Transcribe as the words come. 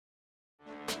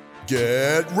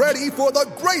Get ready for the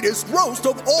greatest roast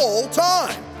of all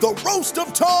time, the Roast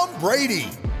of Tom Brady,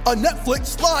 a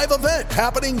Netflix live event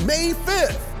happening May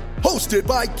 5th. Hosted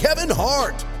by Kevin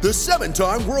Hart, the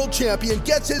 7-time world champion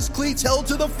gets his cleats held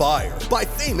to the fire by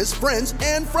famous friends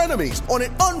and frenemies on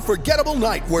an unforgettable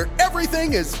night where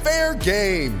everything is fair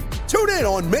game. Tune in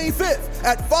on May 5th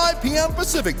at 5 p.m.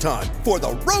 Pacific time for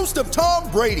the Roast of Tom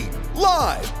Brady,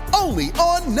 live only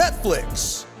on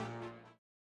Netflix.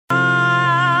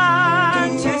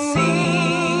 To see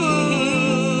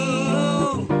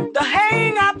the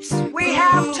hang-ups we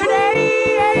have today,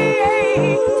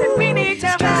 that we need to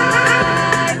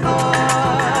fight for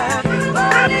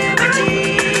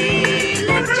liberty.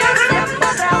 Lift yourself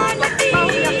on your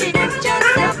feet, lift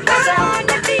yourself on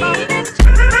your feet.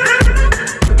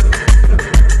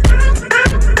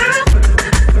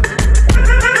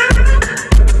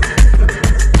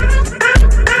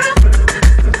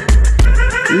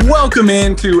 Welcome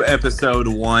into episode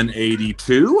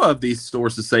 182 of the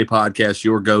Sources Say podcast,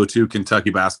 your go-to Kentucky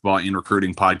basketball and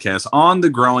recruiting podcast on the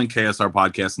growing KSR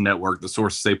Podcast Network. The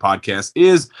Sources Say podcast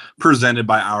is presented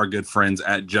by our good friends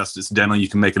at Justice Dental. You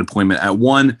can make an appointment at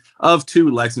one of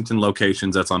two Lexington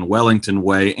locations. That's on Wellington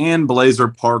Way and Blazer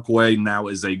Parkway. Now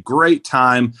is a great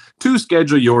time to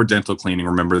schedule your dental cleaning.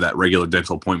 Remember that regular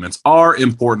dental appointments are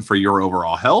important for your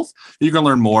overall health. You can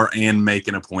learn more and make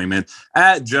an appointment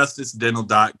at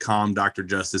justicedental.com. Dr.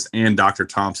 Justice and Dr.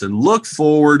 Thompson. Look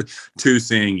forward to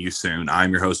seeing you soon.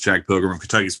 I'm your host, Jack Pilgrim of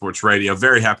Kentucky Sports Radio.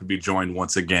 Very happy to be joined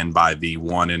once again by the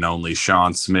one and only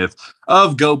Sean Smith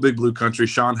of Go Big Blue Country.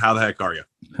 Sean, how the heck are you?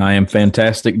 I am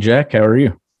fantastic, Jack. How are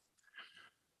you?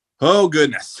 Oh,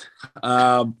 goodness.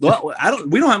 Well,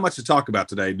 we don't have much to talk about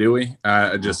today, do we?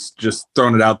 Just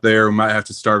throwing it out there. We might have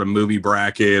to start a movie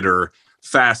bracket or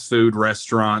fast food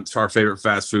restaurants, our favorite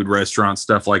fast food restaurants,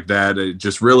 stuff like that. It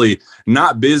just really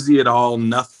not busy at all.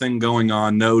 Nothing going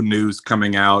on. No news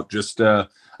coming out. Just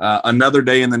another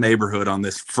day in the neighborhood on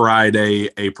this Friday,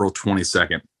 April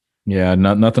 22nd. Yeah,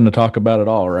 nothing to talk about at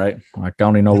all, right? I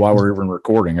don't even know why we're even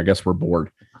recording. I guess we're bored.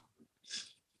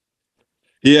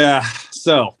 Yeah,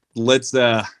 so let's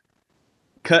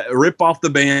rip off the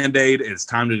Band-Aid. It's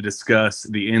time to discuss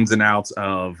the ins and outs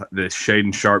of the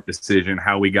Shaedon Sharpe decision,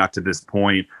 how we got to this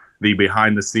point, the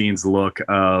behind-the-scenes look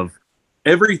of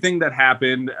everything that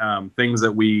happened, things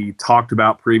that we talked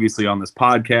about previously on this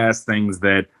podcast, things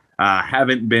that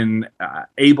haven't been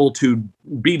able to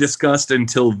be discussed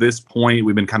until this point.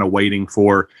 We've been kind of waiting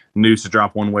for news to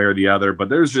drop one way or the other, but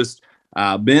there's just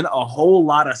been a whole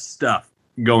lot of stuff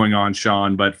going on,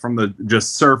 Sean. But from the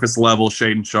just surface level,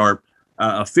 Shaedon Sharpe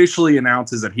officially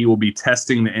announces that he will be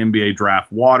testing the NBA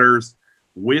draft waters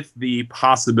with the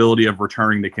possibility of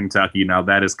returning to Kentucky. Now,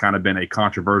 that has kind of been a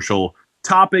controversial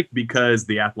topic because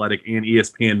The Athletic and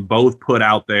ESPN both put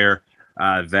out there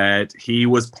that he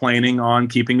was planning on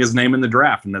keeping his name in the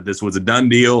draft and that this was a done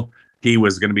deal. He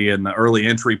was going to be in the early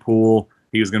entry pool.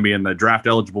 He was going to be in the draft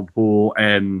eligible pool,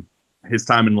 and his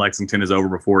time in Lexington is over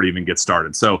before it even gets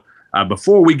started. So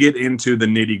before we get into the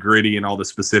nitty gritty and all the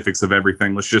specifics of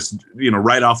everything, let's just,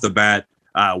 right off the bat,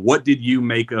 what did you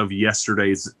make of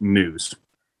yesterday's news?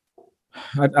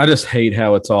 I just hate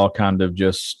how it's all kind of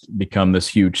just become this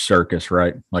huge circus,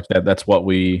 right? Like that's what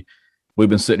we've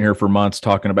been sitting here for months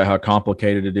talking about how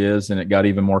complicated it is. And it got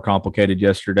even more complicated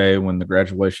yesterday when the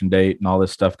graduation date and all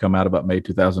this stuff come out about May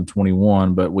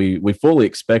 2021. But we fully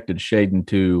expected Shaedon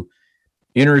to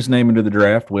enter his name into the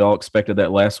draft. We all expected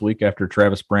that last week after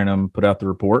Travis Branham put out the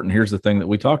report. And here's the thing that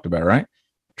we talked about, right?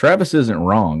 Travis isn't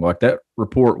wrong. Like, that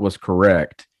report was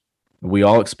correct. We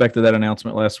all expected that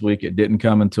announcement last week. It didn't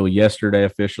come until yesterday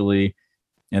officially.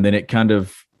 And then it kind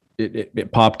of,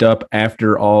 it popped up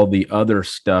after all the other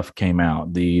stuff came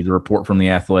out. The report from The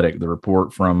Athletic, the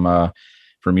report from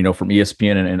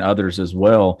ESPN and others as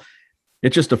well.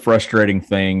 It's just a frustrating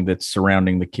thing that's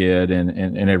surrounding the kid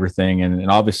and everything. And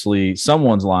obviously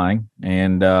someone's lying,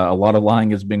 and a lot of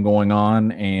lying has been going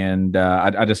on. And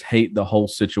I just hate the whole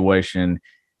situation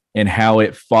and how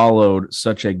it followed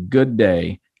such a good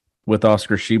day with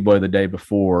Oscar Tshiebwe the day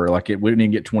before. Like, we didn't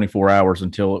even get 24 hours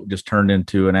until it just turned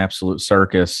into an absolute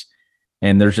circus.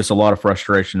 And there's just a lot of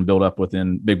frustration built up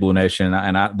within Big Blue Nation.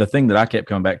 And the thing that I kept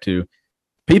coming back to,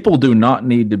 people do not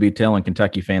need to be telling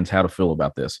Kentucky fans how to feel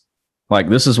about this. Like,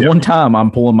 this is one time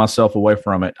I'm pulling myself away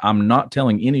from it. I'm not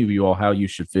telling any of you all how you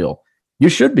should feel. You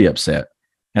should be upset.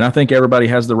 And I think everybody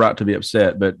has the right to be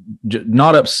upset, but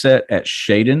not upset at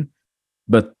Shaedon,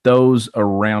 but those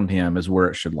around him is where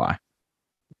it should lie.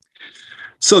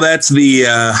 So that's the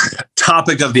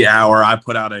topic of the hour. I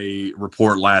put out a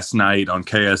report last night on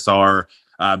KSR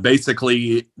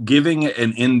basically giving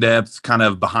an in-depth kind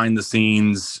of behind the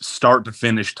scenes, start to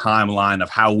finish timeline of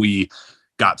how we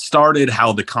got started,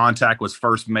 how the contact was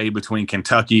first made between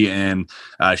Kentucky and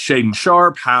Shaedon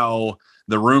Sharpe, how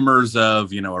the rumors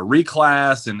of, a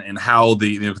reclass and how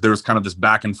there was kind of this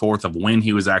back and forth of when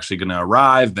he was actually going to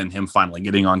arrive, then him finally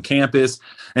getting on campus,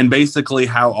 and basically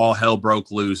how all hell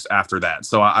broke loose after that.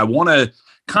 So I want to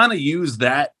kind of use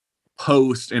that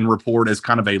post and report as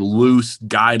kind of a loose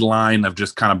guideline of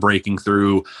just kind of breaking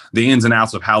through the ins and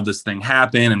outs of how this thing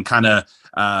happened and kind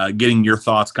of getting your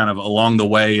thoughts kind of along the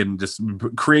way and just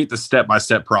create the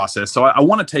step-by-step process. So I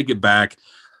want to take it back.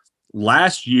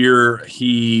 Last year,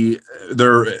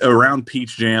 around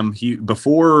Peach Jam,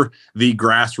 before the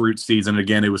grassroots season,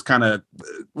 again, it was kind of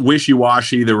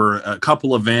wishy-washy. There were a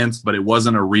couple events, but it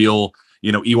wasn't a real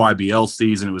EYBL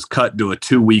season. It was cut to a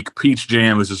 2-week Peach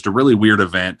Jam. It was just a really weird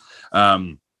event.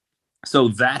 So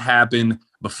that happened.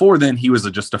 Before then, he was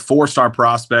just a 4-star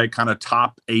prospect, kind of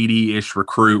top 80-ish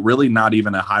recruit, really not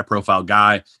even a high-profile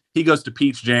guy. He goes to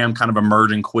Peach Jam, kind of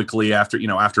emerging quickly after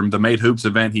the Made Hoops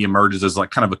event. He emerges as like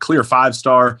kind of a clear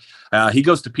 5-star. He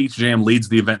goes to Peach Jam, leads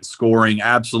the event scoring,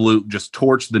 just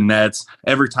torched the nets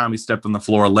every time he stepped on the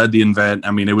floor, led the event.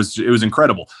 I mean, it was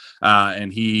incredible.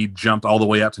 And he jumped all the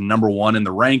way up to number 1 in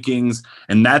the rankings.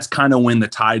 And that's kind of when the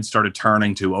tide started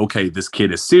turning to, okay, this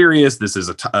kid is serious. This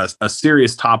is a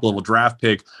serious top level draft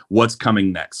pick. What's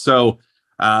coming next? So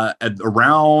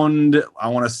around, I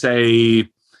want to say,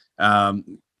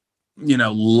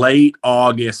 late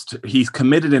August, he's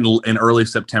committed in early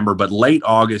September, but late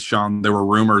August, Sean, there were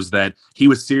rumors that he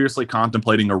was seriously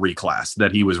contemplating a reclass,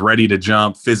 that he was ready to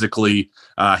jump physically.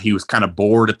 He was kind of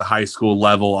bored at the high school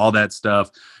level, all that stuff,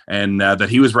 and that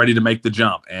he was ready to make the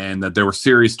jump, and that there were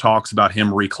serious talks about him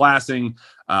reclassing.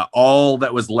 All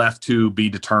that was left to be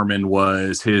determined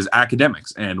was his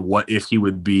academics and what if he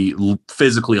would be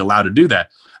physically allowed to do that.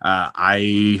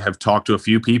 I have talked to a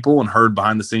few people and heard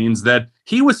behind the scenes that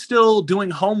he was still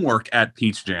doing homework at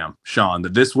Peach Jam, Sean,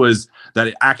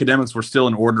 that academics were still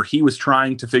in order. He was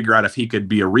trying to figure out if he could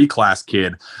be a reclass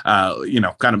kid,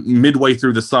 kind of midway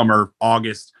through the summer,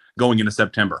 August, going into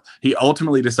September. He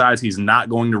ultimately decides he's not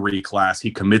going to reclass.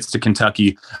 He commits to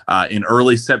Kentucky in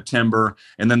early September.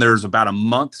 And then there's about a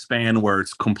month span where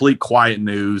it's complete quiet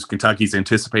news. Kentucky's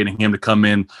anticipating him to come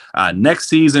in next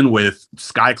season with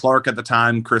Sky Clark at the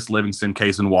time, Chris Livingston,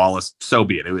 Cason Wallace. So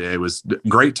be it. It was a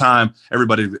great time.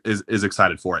 Everybody is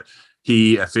excited for it.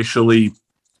 He officially,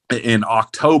 in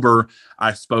October,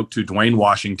 I spoke to Dwayne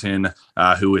Washington,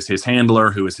 who is his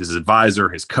handler, who is his advisor,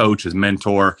 his coach, his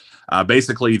mentor,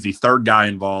 basically the third guy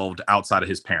involved outside of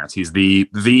his parents. He's the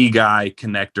guy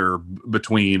connector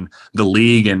between the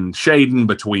league and Shaedon,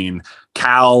 between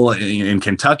Cal in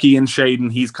Kentucky and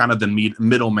Shaedon. He's kind of the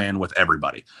middleman with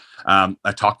everybody.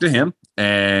 I talked to him,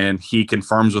 and he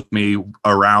confirms with me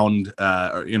around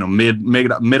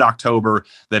mid-October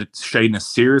that Shaedon is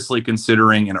seriously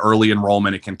considering an early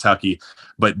enrollment at Kentucky,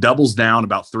 but doubles down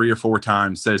about 3 or 4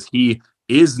 times, says he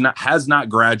has not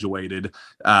graduated,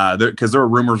 because there were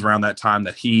rumors around that time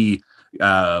that he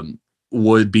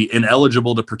would be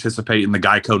ineligible to participate in the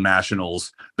Geico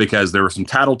Nationals because there was some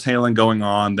tattletaling going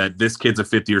on that this kid's a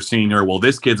 5th-year senior. Well,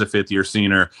 this kid's a 5th-year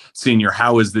senior.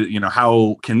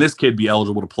 How can this kid be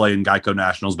eligible to play in Geico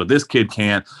Nationals, but this kid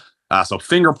can't? So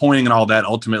finger pointing and all that.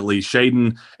 Ultimately,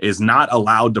 Shaedon is not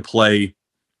allowed to play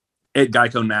at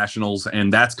Geico Nationals,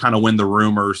 and that's kind of when the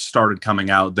rumors started coming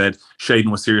out that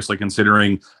Shaedon was seriously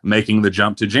considering making the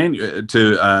jump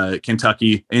to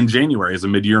Kentucky in January as a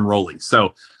mid-year enrollee.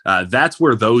 So that's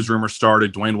where those rumors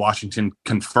started. Dwayne Washington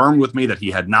confirmed with me that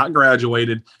he had not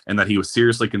graduated and that he was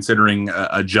seriously considering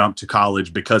a jump to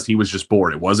college because he was just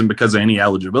bored. It wasn't because of any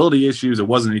eligibility issues. It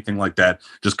wasn't anything like that.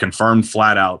 Just confirmed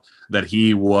flat out that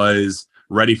he was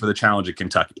ready for the challenge at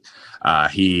Kentucky.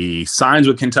 He signs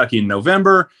with Kentucky in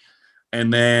November.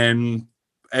 And then,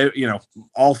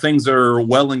 all things are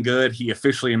well and good. He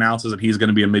officially announces that he's going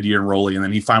to be a mid-year enrollee, and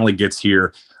then he finally gets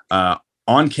here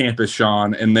on campus,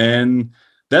 Sean. And then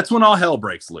that's when all hell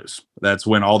breaks loose. That's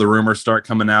when all the rumors start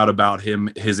coming out about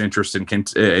his interest in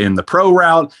the pro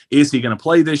route. Is he going to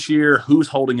play this year? Who's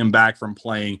holding him back from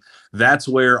playing? That's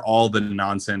where all the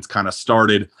nonsense kind of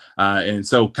started. And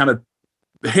so kind of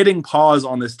hitting pause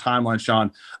on this timeline,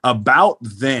 Sean, about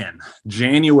then,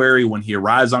 January, when he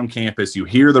arrives on campus, you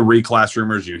hear the reclass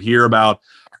rumors, you hear about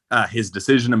his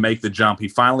decision to make the jump. He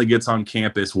finally gets on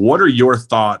campus. What are your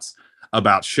thoughts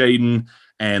about Shaedon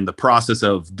and the process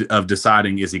of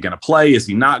deciding, is he going to play? Is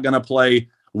he not going to play?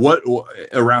 What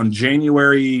around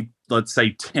January, let's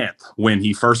say 10th, when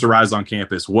he first arrives on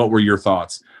campus, what were your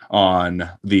thoughts on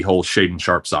the whole Shaedon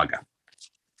Sharpe saga?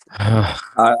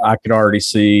 I could already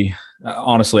see,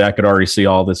 honestly, I could already see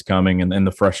all this coming and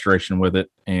the frustration with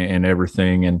it and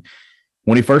everything. And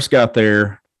when he first got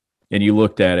there and you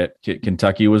looked at it,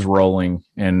 Kentucky was rolling,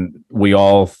 and we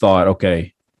all thought,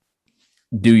 okay,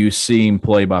 do you see him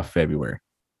play by February?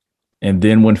 And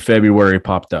then when February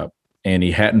popped up and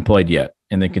he hadn't played yet,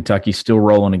 and then Kentucky's still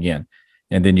rolling again,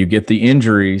 and then you get the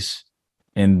injuries,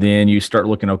 and then you start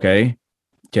looking, okay,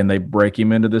 can they break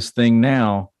him into this thing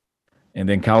now? And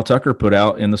then Kyle Tucker put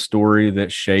out in the story that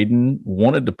Shaedon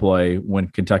wanted to play when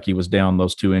Kentucky was down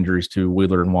those 2 injuries to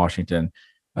Wheeler and Washington.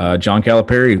 John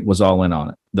Calipari was all in on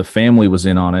it. The family was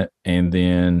in on it, and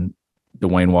then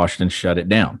Dwayne Washington shut it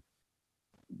down.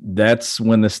 That's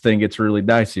when this thing gets really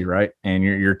dicey, right? And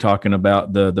you're talking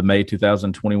about the May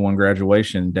 2021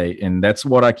 graduation date, and that's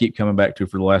what I keep coming back to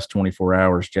for the last 24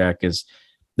 hours, Jack, is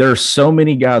there are so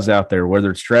many guys out there, whether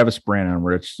it's Travis Branham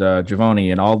or it's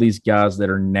Giovanni and all these guys that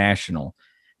are national,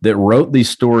 that wrote these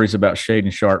stories about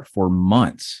Shaedon Sharpe for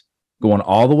months, going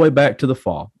all the way back to the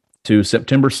fall, to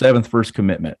September 7th first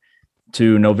commitment,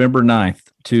 to November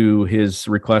 9th, to his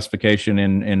reclassification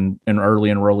in early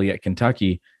enrollee at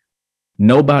Kentucky.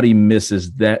 Nobody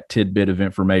misses that tidbit of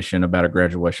information about a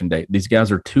graduation date. These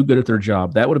guys are too good at their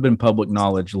job. That would have been public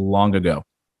knowledge long ago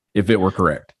if it were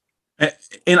correct.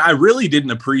 And I really didn't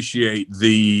appreciate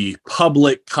the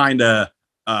public kind of,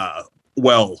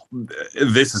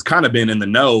 this has kind of been in the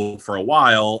know for a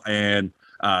while. And,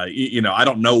 I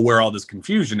don't know where all this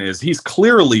confusion is. He's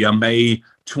clearly a May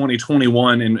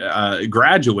 2021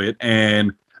 graduate,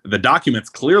 and the documents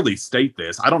clearly state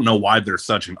this. I don't know why there's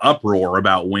such an uproar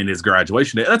about when his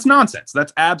graduation date. That's nonsense.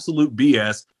 That's absolute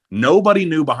BS. Nobody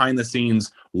knew behind the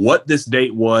scenes what this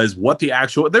date was, what the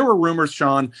actual, there were rumors,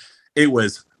 Sean. It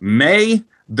was May,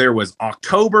 there was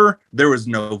October, there was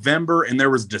November, and there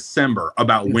was December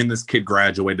about when this kid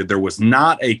graduated. There was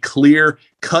not a clear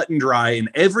cut and dry. And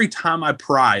every time I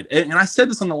pried, and I said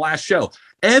this on the last show,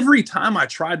 every time I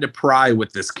tried to pry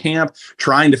with this camp,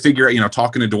 trying to figure out,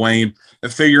 talking to Dwayne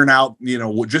and figuring out,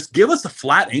 just give us a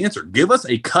flat answer. Give us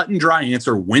a cut and dry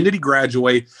answer. When did he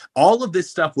graduate? All of this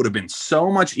stuff would have been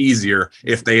so much easier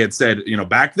if they had said,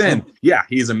 back then, yeah,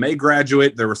 he's a May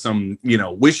graduate. There was some,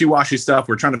 wishy-washy stuff.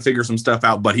 We're trying to figure some stuff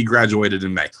out, but he graduated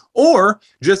in May. Or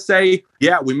just say,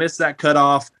 yeah, we missed that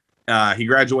cutoff. He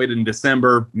graduated in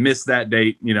December, missed that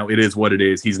date. It is what it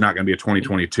is. He's not going to be a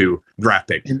 2022 draft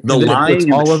pick. The line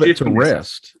puts all of it to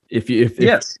rest. If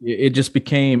it just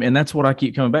became, and that's what I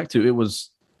keep coming back to. It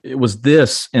was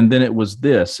this, and then it was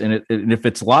this, and if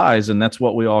it's lies, and that's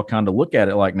what we all kind of look at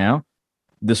it like now.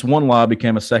 This one lie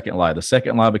became a second lie. The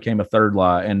second lie became a third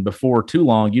lie, and before too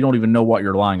long, you don't even know what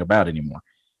you're lying about anymore.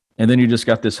 And then you just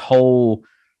got this whole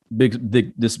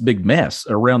big mess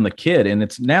around the kid, and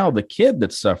it's now the kid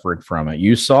that's suffering from it.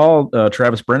 You saw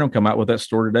Travis Branham come out with that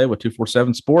story today with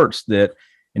 247 Sports, that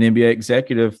an NBA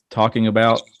executive talking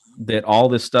about that all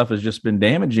this stuff has just been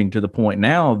damaging to the point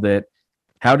now that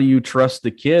how do you trust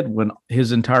the kid when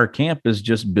his entire camp is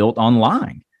just built on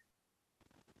lying?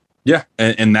 Yeah,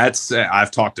 and that's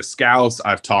I've talked to scouts,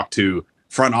 I've talked to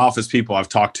front office people, I've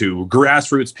talked to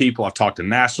grassroots people, I've talked to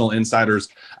national insiders.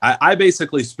 I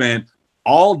basically spent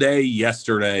all day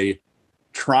yesterday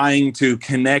trying to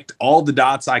connect all the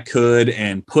dots I could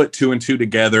and put 2 and 2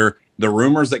 together. The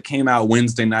rumors that came out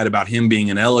Wednesday night about him being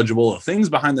ineligible, things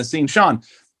behind the scenes. Sean,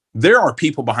 there are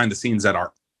people behind the scenes that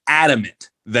are adamant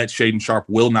that Shaedon Sharpe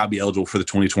will not be eligible for the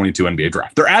 2022 NBA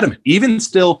draft. They're adamant. Even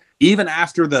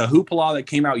after the hoopla that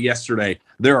came out yesterday,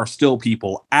 there are still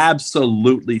people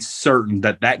absolutely certain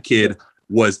that kid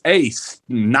was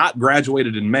not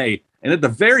graduated in May, and at the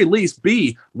very least,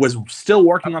 B, was still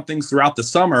working on things throughout the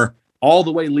summer, all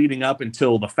the way leading up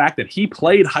until the fact that he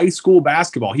played high school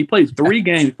basketball. He played 3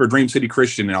 games for Dream City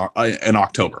Christian in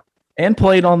October. And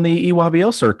played on the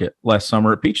EYBL circuit last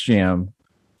summer at Peach Jam,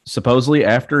 supposedly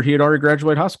after he had already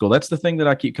graduated high school. That's the thing that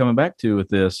I keep coming back to with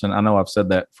this. And I know I've said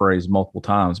that phrase multiple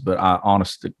times, but I,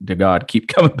 honest to God, keep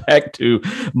coming back to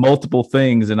multiple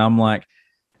things. And I'm like,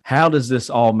 how does this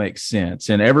all make sense?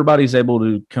 And everybody's able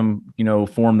to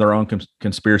form their own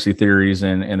conspiracy theories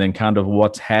and then kind of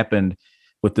what's happened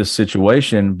with this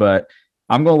situation. But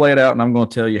I'm going to lay it out and I'm going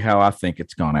to tell you how I think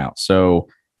it's gone out. So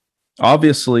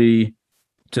obviously,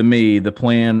 to me, the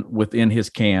plan within his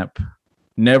camp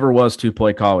never was to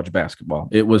play college basketball.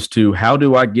 It was to, how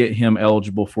do I get him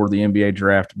eligible for the NBA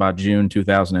draft by June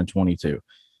 2022?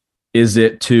 Is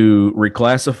it to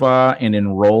reclassify and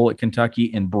enroll at Kentucky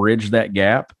and bridge that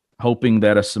gap, hoping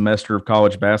that a semester of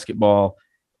college basketball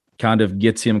kind of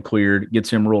gets him cleared, gets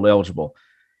him ruled eligible?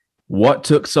 What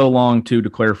took so long to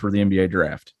declare for the NBA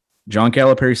draft? John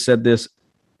Calipari said this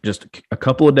just a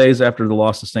couple of days after the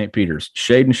loss to St. Peter's,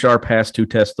 Shaden Sharp has to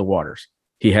test the waters.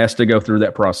 He has to go through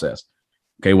that process.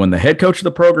 Okay, when the head coach of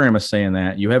the program is saying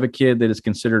that, you have a kid that is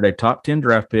considered a top 10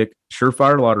 draft pick,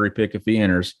 surefire lottery pick if he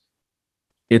enters,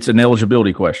 it's an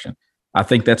eligibility question. I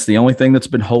think that's the only thing that's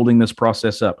been holding this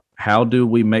process up. How do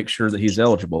we make sure that he's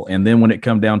eligible? And then when it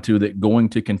come down to that going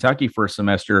to Kentucky for a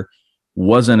semester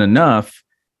wasn't enough,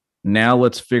 now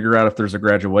let's figure out if there's a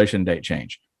graduation date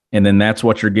change. And then that's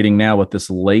what you're getting now with this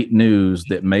late news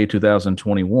that May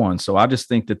 2021. So I just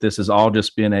think that this has all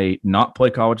just been a not play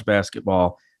college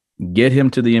basketball, get him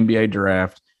to the NBA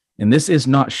draft. And this is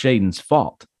not Shaden's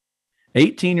fault.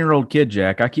 18-year-old kid,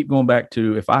 Jack, I keep going back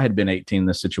to if I had been 18 in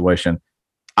this situation,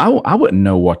 I wouldn't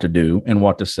know what to do and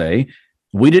what to say.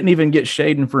 We didn't even get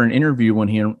Shaden for an interview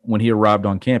when he arrived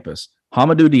on campus.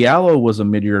 Hamidou Diallo was a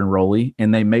mid-year enrollee,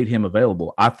 and they made him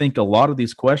available. I think a lot of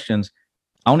these questions,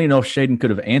 I don't even know if Shaden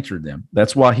could have answered them.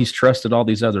 That's why he's trusted all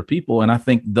these other people, and I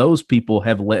think those people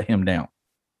have let him down.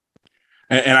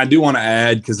 And I do want to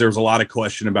add, because there was a lot of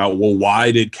question about, well,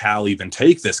 why did Cal even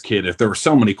take this kid if there were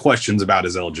so many questions about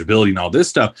his eligibility and all this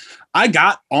stuff? I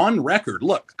got on record.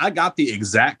 Look, I got the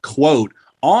exact quote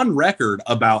on record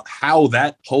about how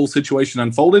that whole situation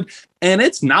unfolded. And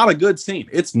it's not a good scene.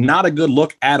 It's not a good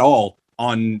look at all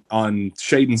on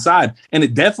Shaden's side. And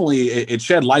it definitely, it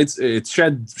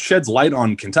sheds light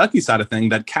on Kentucky's side of thing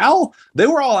that Cal, they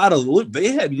were all out of the loop.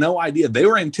 They had no idea. They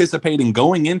were anticipating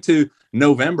going into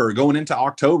November, going into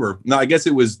October. No, I guess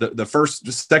it was the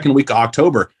second week of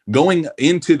October. Going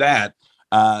into that,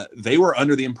 they were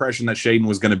under the impression that Shaden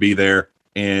was going to be there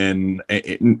in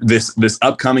this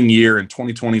upcoming year in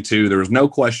 2022. There was no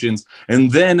questions.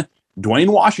 And then Dwayne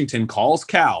Washington calls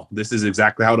Cal. This is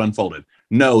exactly how it unfolded.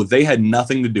 No, they had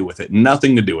nothing to do with it.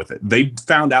 Nothing to do with it. They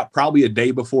found out probably a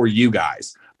day before you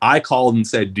guys. I called and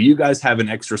said, do you guys have an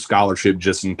extra scholarship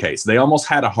just in case? They almost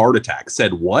had a heart attack.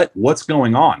 Said, what? What's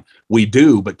going on? We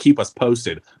do, but keep us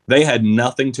posted. They had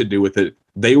nothing to do with it.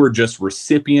 They were just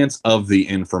recipients of the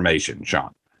information,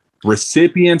 Sean.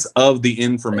 Recipients of the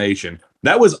information.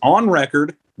 That was on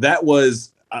record. That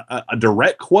was a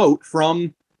direct quote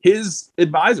from his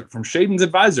advisor, from Shaden's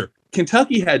advisor.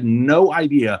 Kentucky had no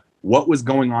idea what was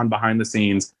going on behind the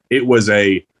scenes. It was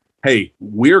hey,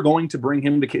 we're going to bring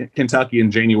him to Kentucky in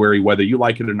January, whether you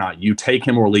like it or not. You take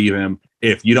him or leave him.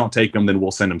 If you don't take him, then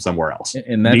we'll send him somewhere else.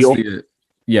 And that's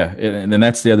and then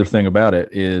that's the other thing about it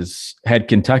is, had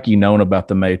Kentucky known about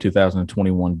the May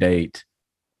 2021 date,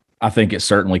 I think it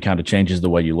certainly kind of changes the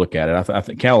way you look at it. I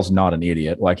think Cal's not an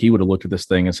idiot. Like, he would have looked at this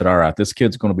thing and said, all right, this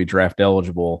kid's going to be draft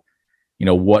eligible. You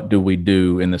know, what do we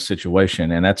do in this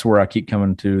situation? And that's where I keep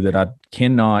coming to that I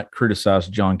cannot criticize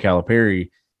John Calipari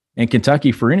and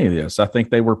Kentucky for any of this. I think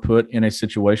they were put in a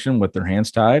situation with their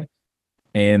hands tied,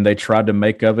 and they tried to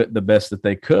make of it the best that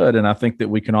they could. And I think that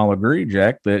we can all agree,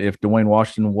 Jack, that if Dwayne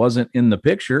Washington wasn't in the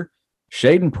picture,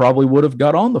 Shaden probably would have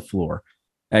got on the floor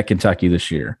at Kentucky this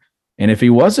year. And if he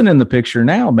wasn't in the picture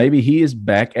now, maybe he is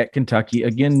back at Kentucky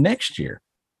again next year.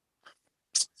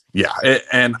 Yeah,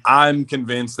 and I'm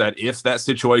convinced that if that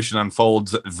situation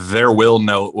unfolds, there will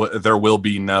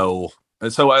be no.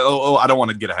 So I don't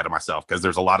want to get ahead of myself, because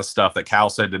there's a lot of stuff that Cal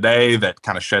said today that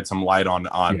kind of shed some light on.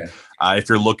 If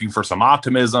you're looking for some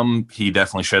optimism, he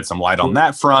definitely shed some light on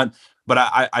that front. But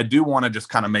I do want to just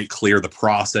kind of make clear the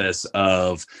process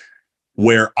of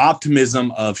where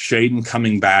optimism of Shaden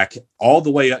coming back all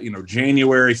the way up,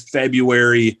 January,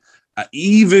 February,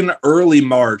 even early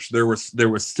March, there was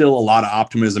still a lot of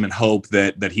optimism and hope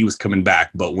that he was coming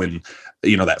back. But when,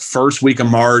 that first week of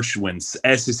March, when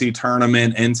SEC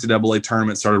tournament, NCAA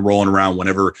tournament started rolling around,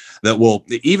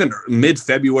 even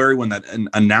mid-February, when that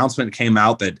announcement came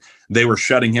out that they were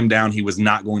shutting him down, he was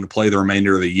not going to play the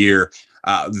remainder of the year.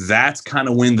 That's kind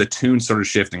of when the tune started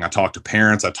shifting. I talked to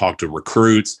parents, I talked to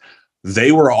recruits.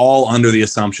 They were all under the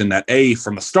assumption that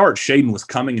from the start, Shaden was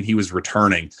coming and he was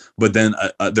returning. But then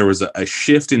there was a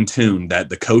shift in tune that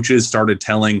the coaches started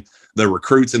telling the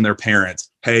recruits and their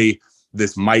parents, hey,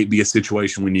 this might be a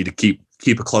situation we need to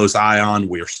keep a close eye on.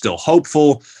 We are still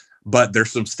hopeful, but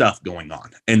there's some stuff going on.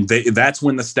 And that's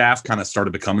when the staff kind of started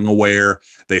becoming aware.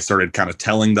 They started kind of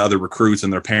telling the other recruits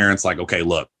and their parents, like, okay,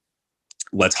 look,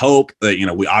 let's hope that,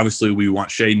 we want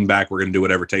Shaden back. We're going to do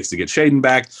whatever it takes to get Shaden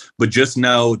back. But just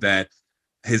know that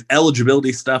his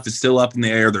eligibility stuff is still up in the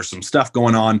air. There's some stuff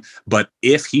going on. But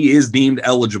if he is deemed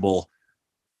eligible,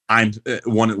 I'm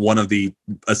one of the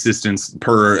assistants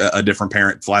per a different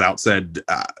parent flat out said,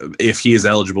 if he is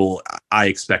eligible, I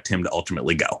expect him to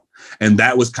ultimately go. And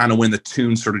that was kind of when the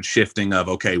tune started shifting of,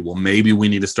 okay, well, maybe we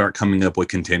need to start coming up with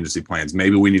contingency plans.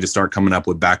 Maybe we need to start coming up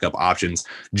with backup options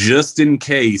just in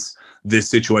case this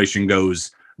situation goes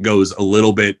goes a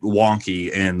little bit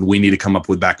wonky and we need to come up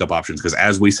with backup options. Because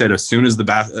as we said, as soon as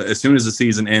the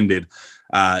season ended,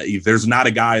 there's not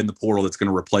a guy in the portal that's going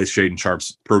to replace Shaedon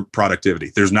Sharpe's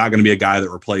productivity. There's not going to be a guy that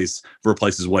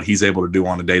replaces what he's able to do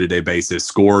on a day-to-day basis,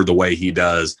 score the way he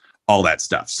does, all that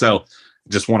stuff. So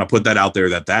just want to put that out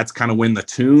there, that's kind of when the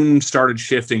tune started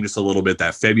shifting just a little bit,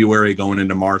 that February going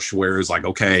into March, where it's like,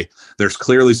 okay, there's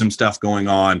clearly some stuff going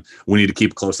on. We need to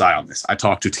keep a close eye on this. I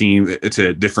talked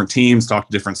to different teams,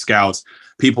 talked to different scouts,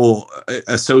 people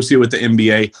associated with the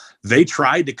NBA. They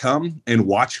tried to come and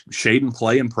watch Shaedon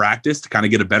play in practice to kind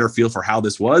of get a better feel for how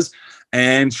this was.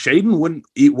 And Shaedon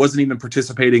wasn't even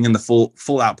participating in the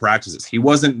full out practices. He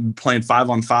wasn't playing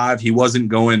 5-on-5. He wasn't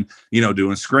going,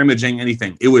 doing scrimmaging,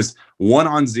 anything. It was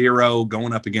 1-on-0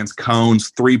 going up against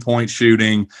cones, 3-point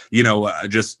shooting,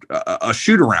 just a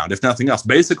shoot around, if nothing else.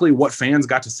 Basically what fans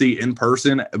got to see in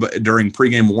person during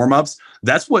pregame warmups,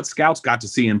 that's what scouts got to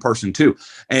see in person too.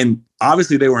 And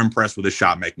obviously they were impressed with his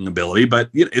shot making ability, but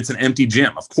it's an empty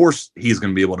gym. Of course he's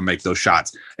going to be able to make those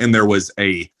shots. And there was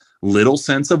a little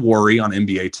sense of worry on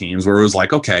NBA teams where it was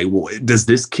like, okay, well, does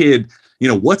this kid,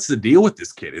 what's the deal with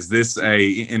this kid? Is this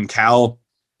and Cal,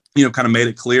 kind of made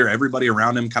it clear. Everybody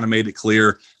around him kind of made it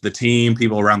clear. The team,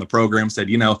 people around the program said,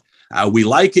 we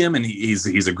like him and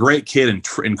he's a great kid and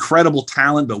incredible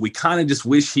talent, but we kind of just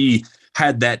wish he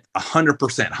had that 100%,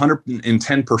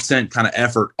 110% kind of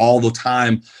effort all the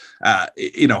time.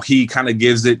 He kind of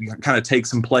gives it, kind of takes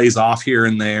some plays off here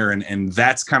and there. And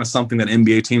that's kind of something that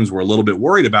NBA teams were a little bit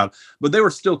worried about, but they were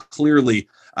still clearly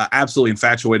absolutely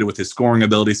infatuated with his scoring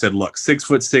ability. Said, look,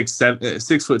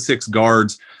 6'6"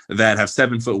 guards that have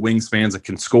 7-foot wingspans that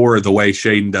can score the way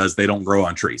Shaedon does. They don't grow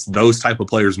on trees. Those type of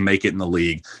players make it in the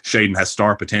league. Shaedon has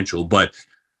star potential, but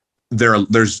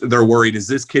they're worried, is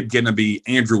this kid going to be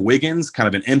Andrew Wiggins, kind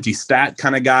of an empty stat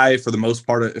kind of guy for the most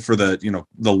part for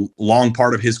the long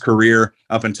part of his career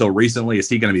up until recently? Is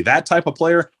he going to be that type of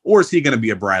player, or is he going to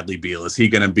be a Bradley Beal? Is he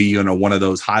going to be one of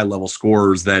those high level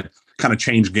scorers that kind of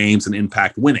change games and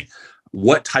impact winning?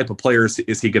 What type of player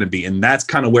is he going to be? And that's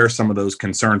kind of where some of those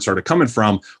concerns started coming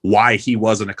from, why he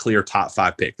wasn't a clear top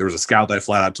 5 pick. There was a scout that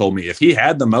flat out told me if he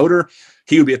had the motor,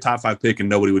 he would be a top 5 pick and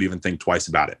nobody would even think twice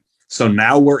about it. So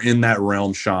now we're in that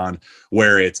realm, Sean,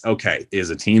 where it's, okay, is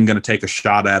a team going to take a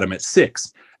shot at him at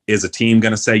 6? Is a team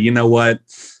going to say, you know what,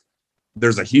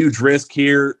 there's a huge risk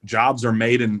here. Jobs are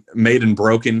made and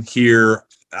broken here.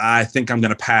 I think I'm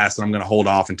going to pass and I'm going to hold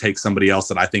off and take somebody else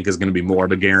that I think is going to be more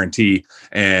of a guarantee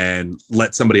and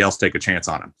let somebody else take a chance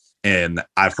on him. And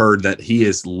I've heard that he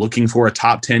is looking for a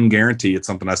top 10 guarantee. It's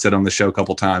something I said on the show a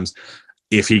couple times.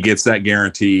 If he gets that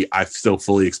guarantee, I still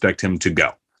fully expect him to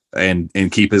go and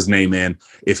keep his name in.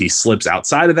 If he slips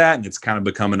outside of that and it's kind of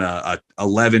becoming a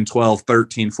 11, 12,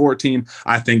 13, 14,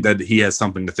 I think that he has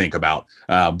something to think about.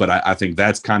 But I think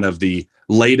that's kind of the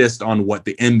latest on what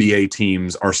the NBA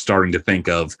teams are starting to think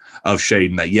of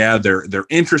Shaedon, that, yeah, they're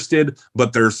interested,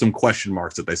 but there's some question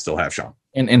marks that they still have, Sean.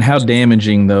 And how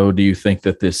damaging, though, do you think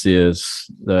that this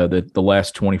is, the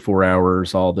last 24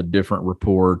 hours, all the different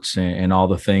reports and all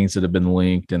the things that have been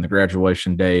linked and the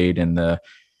graduation date and the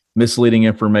misleading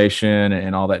information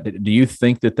and all that? Do you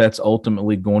think that that's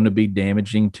ultimately going to be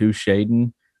damaging to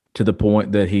Shaedon to the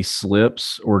point that he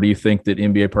slips? Or do you think that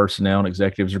NBA personnel and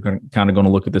executives are going to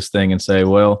look at this thing and say,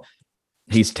 well,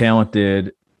 he's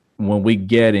talented. When we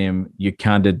get him, you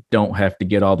kind of don't have to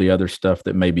get all the other stuff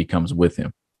that maybe comes with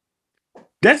him?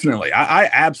 Definitely. I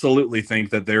absolutely think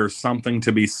that there's something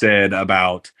to be said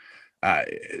about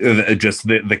just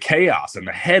the chaos and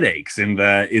the headaches and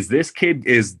is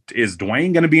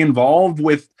Dwayne going to be involved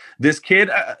with this kid?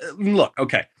 Look,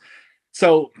 okay.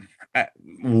 So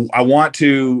I want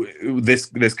to,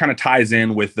 this kind of ties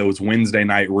in with those Wednesday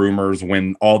night rumors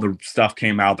when all the stuff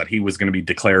came out that he was going to be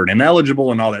declared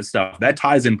ineligible and all that stuff. That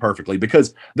ties in perfectly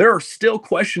because there are still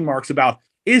question marks about,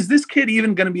 is this kid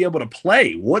even going to be able to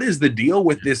play? What is the deal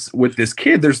with this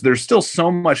kid? There's still so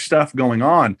much stuff going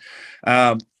on.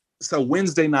 So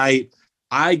Wednesday night,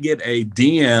 I get a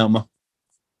DM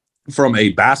from a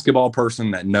basketball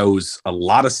person that knows a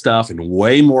lot of stuff and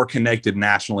way more connected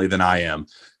nationally than I am.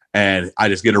 And I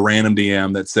just get a random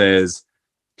DM that says,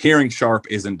 hearing Sharpe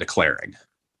isn't declaring.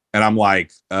 And I'm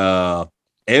like, I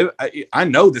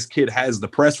know this kid has the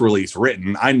press release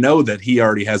written. I know that he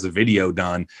already has a video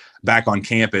done back on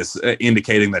campus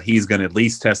indicating that he's going to at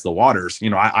least test the waters.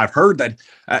 I've heard that.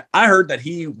 I heard that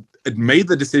he made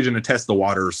the decision to test the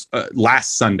waters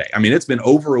last Sunday. I mean, it's been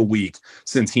over a week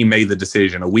since he made the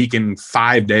decision, a week and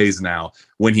 5 days now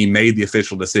when he made the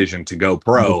official decision to go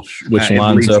pro. Which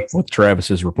lines up with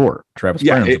Travis's report, Travis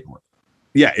Brown's report.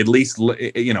 Yeah, at least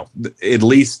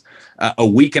a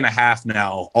week and a half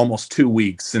now, almost 2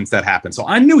 weeks since that happened. So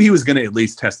I knew he was going to at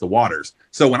least test the waters.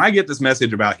 So when I get this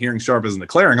message about hearing sharp isn't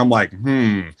declaring, I'm like,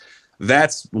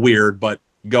 that's weird, but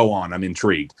go on. I'm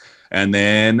intrigued. And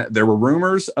then there were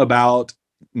rumors about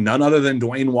none other than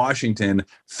Dwayne Washington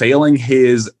failing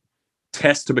his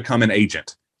test to become an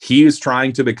agent. He is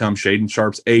trying to become Shaedon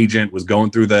Sharp's agent, was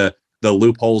going through the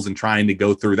loopholes and trying to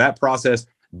go through that process.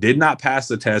 Did not pass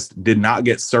the test, did not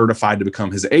get certified to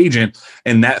become his agent.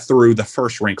 And that threw the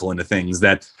first wrinkle into things,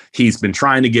 that he's been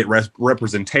trying to get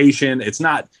representation. It's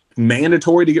not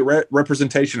mandatory to get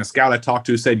representation. A scout I talked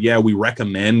to said, yeah, we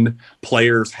recommend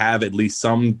players have at least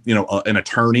some, an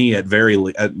attorney at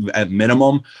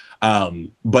minimum.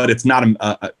 But it's not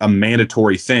a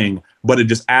mandatory thing. But it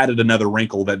just added another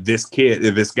wrinkle that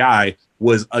this guy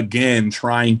was again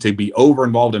trying to be over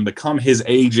involved and become his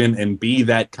agent and be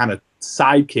that kind of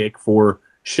sidekick for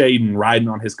Shaedon, riding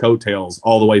on his coattails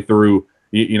all the way through,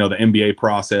 the NBA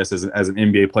process as an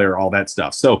NBA player, all that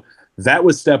stuff. So that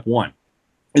was step one.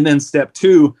 And then step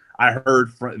two, I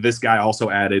heard this guy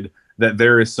also added that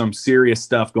there is some serious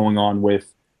stuff going on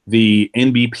with the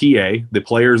NBPA, the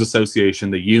Players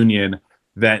Association, the union,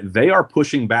 that they are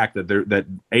pushing back, that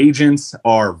agents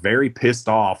are very pissed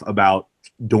off about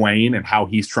Dwayne and how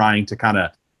he's trying to kind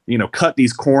of, cut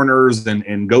these corners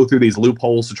and go through these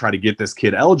loopholes to try to get this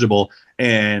kid eligible.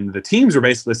 And the teams are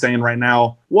basically saying right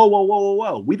now,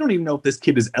 whoa. We don't even know if this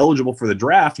kid is eligible for the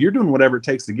draft. You're doing whatever it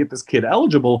takes to get this kid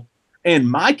eligible. And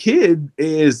my kid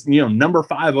is, number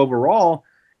 5 overall.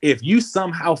 If you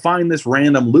somehow find this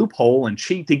random loophole and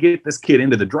cheat to get this kid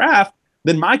into the draft,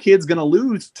 then my kid's going to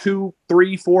lose $2,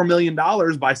 $3, $4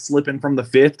 million by slipping from the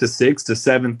 5th to 6th to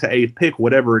 7th to 8th pick,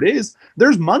 whatever it is.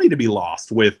 There's money to be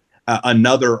lost with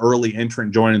another early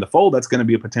entrant joining the fold. That's going to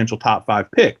be a potential top 5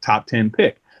 pick, top 10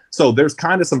 pick. So there's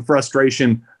kind of some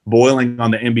frustration boiling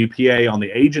on the NBPA on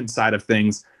the agent side of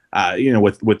things.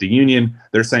 With the union,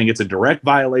 they're saying it's a direct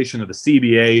violation of the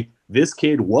CBA. This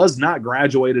kid was not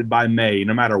graduated by May,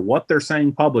 no matter what they're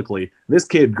saying publicly. This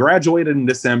kid graduated in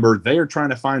December. They are trying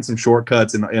to find some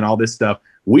shortcuts and all this stuff.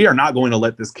 We are not going to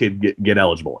let this kid get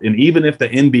eligible. And even if the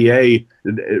NBA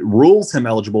rules him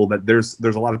eligible, that there's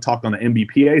a lot of talk on the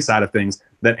NBPA side of things,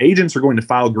 that agents are going to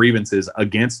file grievances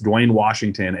against Dwayne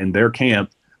Washington and their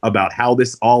camp about how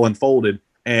this all unfolded,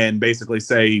 and basically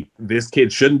say this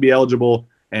kid shouldn't be eligible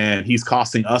and he's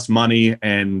costing us money,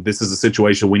 and this is a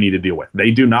situation we need to deal with.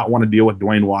 They do not want to deal with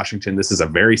Dwayne Washington. This is a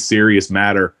very serious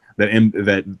matter that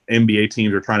NBA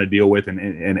teams are trying to deal with,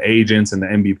 and agents and the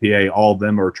NBPA, all of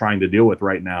them are trying to deal with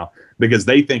right now, because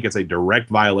they think it's a direct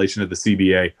violation of the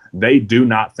CBA. They do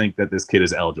not think that this kid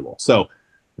is eligible. So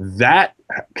that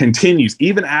continues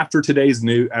even after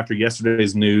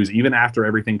yesterday's news, even after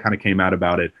everything kind of came out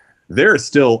about it. There is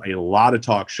still a lot of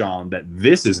talk, Sean, that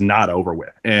this is not over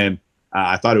with. And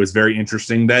I thought it was very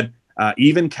interesting that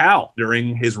even Cal,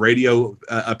 during his radio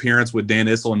appearance with Dan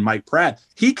Issel and Mike Pratt,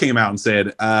 he came out and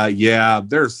said,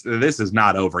 this is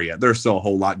not over yet. There's still a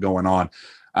whole lot going on.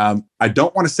 I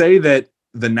don't want to say that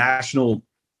the national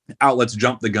outlets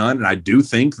jumped the gun, and I do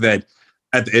think that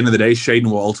at the end of the day, Shaedon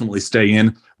will ultimately stay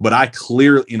in. But I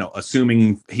clearly,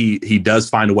 assuming he does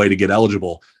find a way to get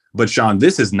eligible. But Sean,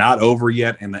 this is not over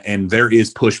yet, and there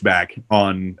is pushback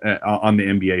on the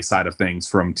NBA side of things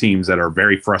from teams that are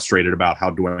very frustrated about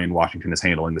how Dwayne Washington is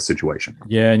handling the situation.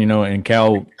 Yeah, and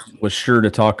Cal was sure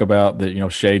to talk about that.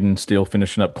 Shaedon still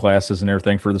finishing up classes and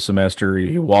everything for the semester.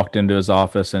 He walked into his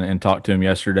office and talked to him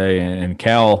yesterday, and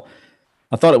Cal,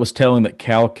 I thought it was telling that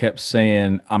Cal kept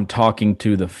saying, "I'm talking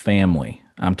to the family.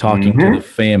 I'm talking to the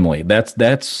family."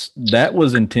 That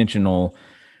was intentional.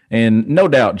 And no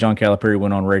doubt John Calipari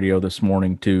went on radio this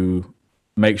morning to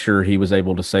make sure he was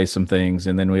able to say some things.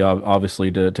 And then we obviously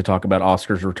to talk about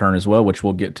Oscar's return as well, which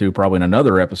we'll get to probably in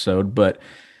another episode. But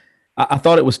I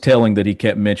thought it was telling that he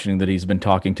kept mentioning that he's been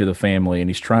talking to the family and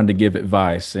he's trying to give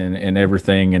advice and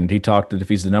everything. And he talked that if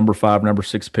he's the number 5, number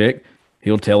 6 pick,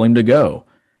 he'll tell him to go.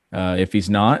 If he's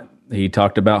not, he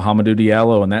talked about Hamidou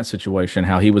Diallo in that situation,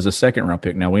 how he was a 2nd-round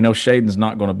pick. Now, we know Shaedon's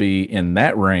not going to be in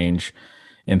that range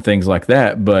and things like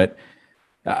that. But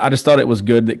I just thought it was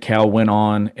good that Cal went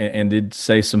on and did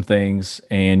say some things,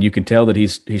 and you can tell that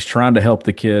he's trying to help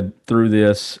the kid through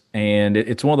this. And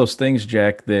it's one of those things,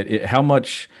 Jack, that how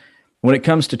much, when it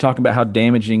comes to talking about how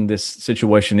damaging this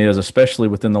situation is, especially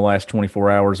within the last 24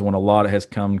 hours, when a lot has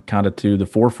come kind of to the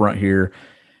forefront here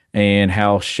and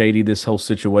how shady this whole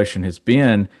situation has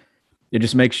been, it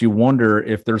just makes you wonder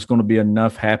if there's going to be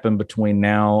enough happen between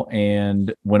now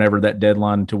and whenever that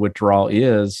deadline to withdraw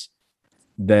is,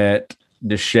 that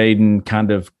does Shaedon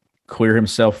kind of clear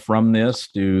himself from this?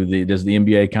 Does the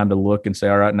NBA kind of look and say,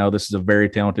 all right, no, this is a very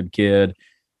talented kid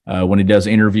when he does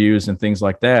interviews and things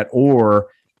like that? Or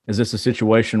is this a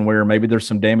situation where maybe there's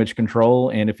some damage control,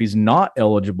 and if he's not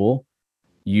eligible,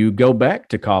 you go back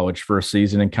to college for a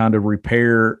season and kind of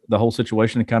repair the whole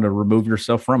situation and kind of remove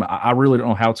yourself from it? I really don't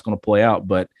know how it's going to play out,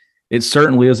 but it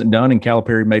certainly isn't done, and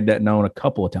Calipari made that known a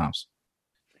couple of times.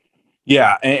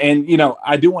 Yeah, and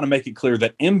I do want to make it clear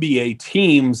that NBA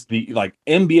teams,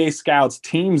 NBA scouts,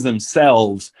 teams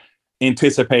themselves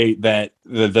anticipate that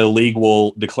the league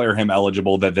will declare him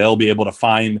eligible, that they'll be able to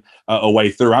find a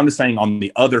way through. I'm just saying on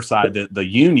the other side that the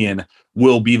union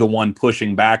will be the one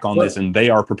pushing back on this, and they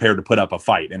are prepared to put up a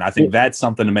fight. And I think that's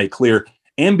something to make clear.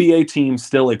 NBA teams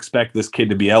still expect this kid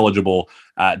to be eligible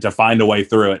to find a way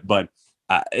through it, but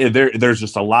there's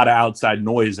just a lot of outside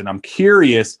noise, and I'm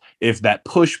curious if that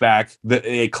pushback,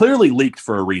 it clearly leaked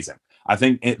for a reason. I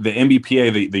think the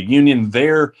NBPA, the union,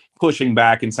 they're pushing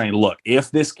back and saying, look,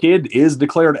 if this kid is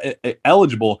declared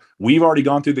eligible, we've already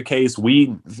gone through the case.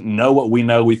 We know what we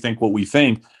know. We think what we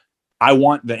think. I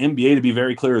want the NBA to be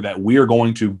very clear that we are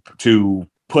going to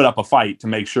put up a fight to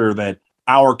make sure that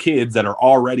our kids that are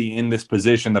already in this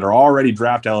position, that are already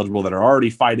draft eligible, that are already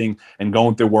fighting and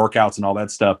going through workouts and all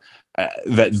that stuff,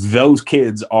 that those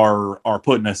kids are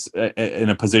putting us in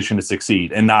a position to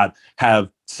succeed, and not have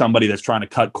somebody that's trying to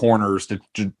cut corners to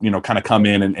kind of come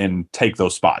in and take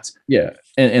those spots. Yeah.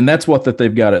 And that's what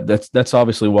they've got it. That's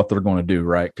obviously what they're going to do,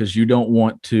 right? Because you don't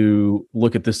want to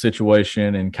look at this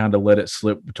situation and kind of let it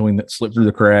slip through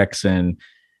the cracks and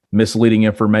misleading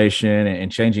information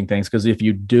and changing things. Because if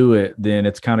you do it, then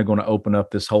it's kind of going to open up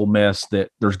this whole mess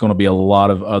that there's going to be a lot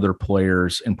of other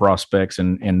players and prospects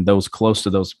and those close to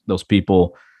those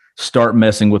people start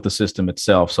messing with the system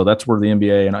itself. So that's where the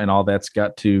NBA and all that's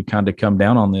got to kind of come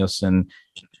down on this. And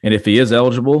if he is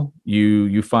eligible,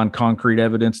 you find concrete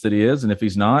evidence that he is. And if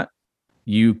he's not,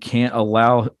 you can't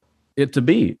allow it to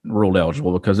be ruled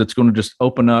eligible, because it's going to just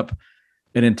open up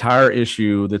an entire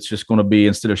issue that's just going to be,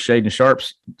 instead of Shaedon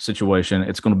Sharpe's situation,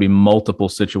 it's going to be multiple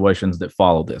situations that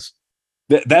follow this.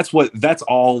 That's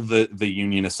all the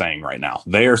union is saying right now.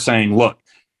 They are saying, look,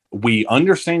 we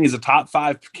understand he's a top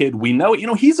 5 kid. We know,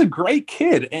 he's a great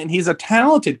kid and he's a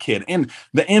talented kid. And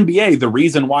the NBA, the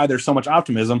reason why there's so much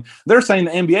optimism, they're saying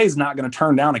the NBA is not going to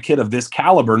turn down a kid of this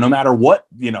caliber, no matter what,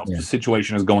 the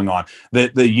situation is going on.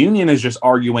 The union is just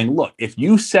arguing, look, if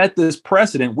you set this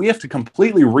precedent, we have to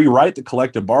completely rewrite the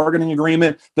collective bargaining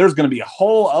agreement. There's going to be a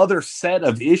whole other set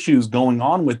of issues going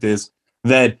on with this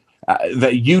that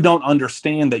you don't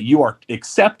understand, that you are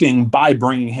accepting by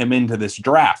bringing him into this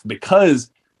draft,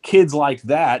 because kids like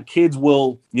that, kids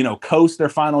will, coast their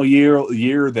final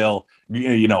year. They'll,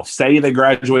 say they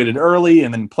graduated early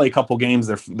and then play a couple games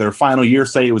their final year,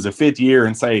 say it was a 5th year,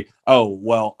 and say, oh,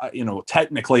 well,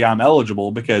 technically I'm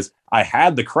eligible because I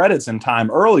had the credits in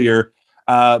time earlier,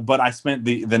 but I spent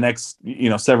the next,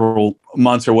 several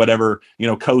months or whatever,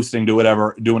 coasting,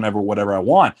 doing whatever I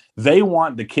want. They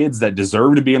want the kids that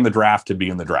deserve to be in the draft to be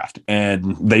in the draft.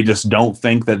 And they just don't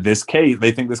think that this case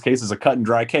is a cut and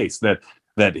dry case, that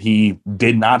he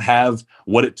did not have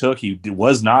what it took. He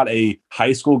was not a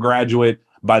high school graduate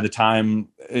by the time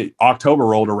October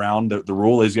rolled around. The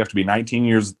rule is you have to be 19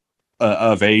 years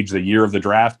of age the year of the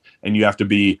draft, and you have to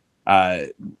be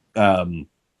 1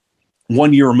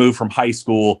 year removed from high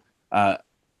school a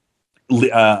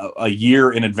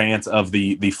year in advance of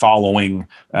the following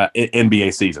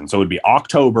NBA season. So it would be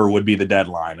October would be the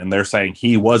deadline, and they're saying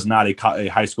he was not a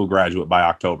high school graduate by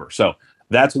October. So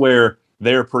that's where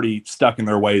they're pretty stuck in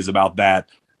their ways about that.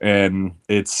 And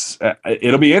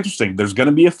it'll be interesting. There's going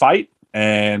to be a fight.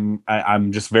 And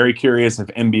I'm just very curious if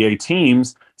NBA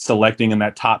teams selecting in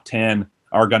that top 10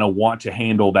 are going to want to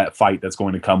handle that fight that's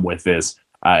going to come with this.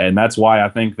 And that's why I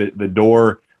think that the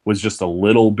door was just a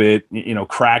little bit,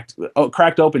 cracked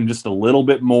open just a little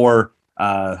bit more,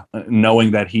 knowing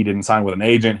that he didn't sign with an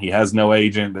agent. He has no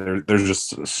agent. There's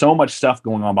just so much stuff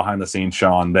going on behind the scenes,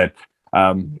 Sean, that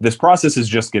this process is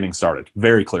just getting started,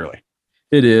 very clearly.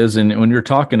 It is. And when you're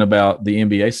talking about the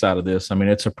NBA side of this, I mean,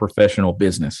 it's a professional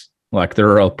business. Like,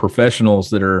 there are professionals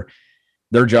that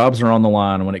their jobs are on the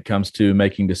line when it comes to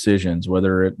making decisions,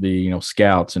 whether it be,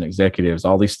 scouts and executives,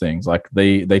 all these things. Like,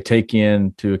 they take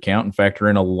into account and factor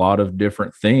in a lot of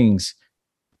different things.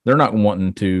 They're not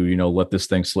wanting to, let this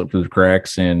thing slip through the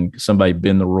cracks and somebody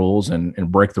bend the rules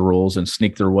and break the rules and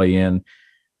sneak their way in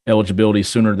eligibility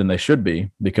sooner than they should be,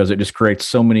 because it just creates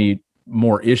so many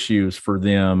more issues for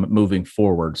them moving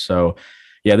forward. So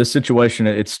yeah, this situation,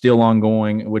 it's still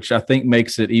ongoing, which I think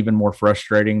makes it even more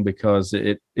frustrating, because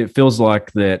it feels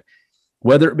like that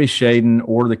whether it be Shaedon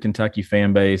or the Kentucky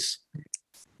fan base,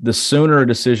 the sooner a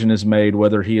decision is made,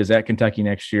 whether he is at Kentucky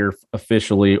next year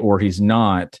officially or he's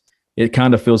not, it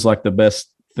kind of feels like the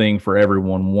best thing for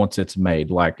everyone once it's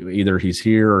made. Like either he's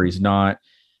here or he's not.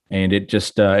 And it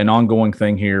just an ongoing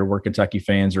thing here where Kentucky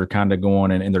fans are kind of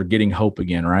going and they're getting hope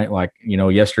again, right? Like,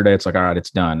 yesterday it's like, all right, it's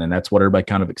done. And that's what everybody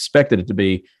kind of expected it to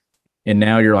be. And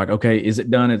now you're like, okay, is it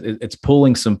done? It's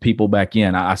pulling some people back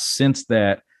in. I sense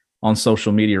that on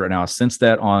social media right now. I sense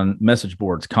that on message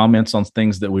boards, comments on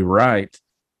things that we write.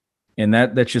 And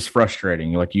that's just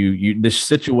frustrating. Like this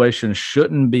situation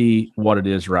shouldn't be what it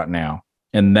is right now.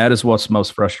 And that is what's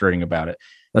most frustrating about it,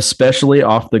 especially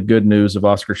off the good news of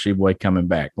Oscar Tshiebwe coming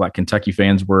back. Like Kentucky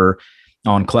fans were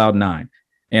on cloud nine.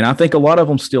 And I think a lot of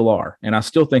them still are. And I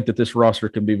still think that this roster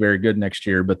can be very good next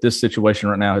year. But this situation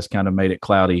right now has kind of made it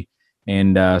cloudy.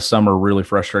 And some are really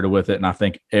frustrated with it. And I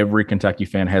think every Kentucky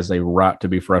fan has a right to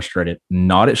be frustrated,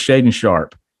 not at Shaedon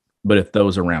Sharpe, but at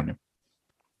those around him.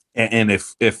 And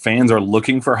if fans are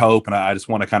looking for hope, and I just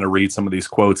want to kind of read some of these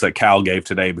quotes that Cal gave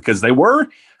today, because they were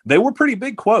pretty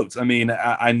big quotes. I mean,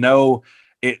 I know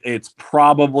it's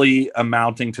probably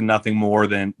amounting to nothing more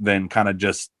than kind of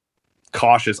just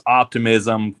cautious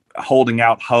optimism, holding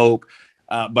out hope.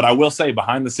 But I will say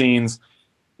behind the scenes,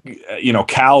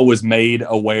 Cal was made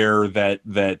aware that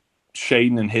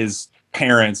Shaedon and his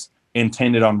parents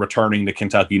intended on returning to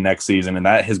Kentucky next season. And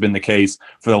that has been the case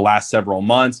for the last several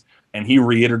months. And he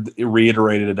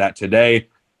reiterated that today.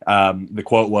 The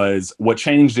quote was, "What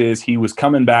changed is he was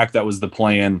coming back. That was the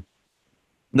plan.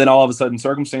 Then all of a sudden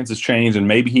circumstances change, and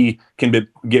maybe he can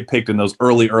get picked in those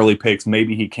early picks.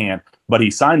 Maybe he can't. But he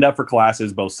signed up for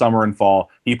classes both summer and fall.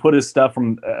 He put his stuff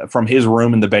from his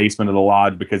room in the basement of the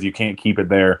lodge because you can't keep it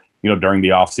there, during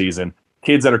the off season.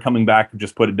 Kids that are coming back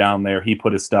just put it down there. He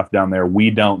put his stuff down there. We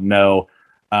don't know.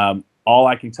 All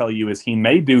I can tell you is he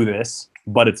may do this,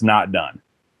 but it's not done."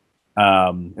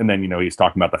 And then, he's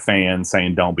talking about the fans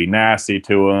saying, don't be nasty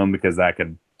to him because that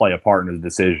could play a part in his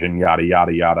decision, yada,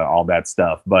 yada, yada, all that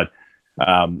stuff. But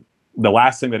the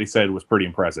last thing that he said was pretty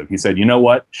impressive. He said, you know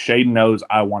what? Shaedon knows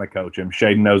I want to coach him.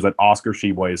 Shaedon knows that Oscar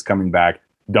Tshiebwe is coming back.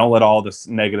 Don't let all this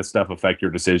negative stuff affect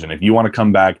your decision. If you want to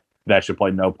come back, that should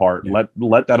play no part. Yeah.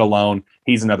 Let that alone.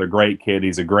 He's another great kid.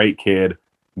 He's a great kid.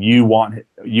 You want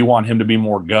him to be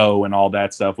more go and all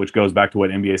that stuff, which goes back to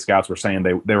what NBA scouts were saying.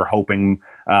 They were hoping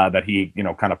that he,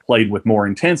 kind of played with more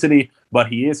intensity, but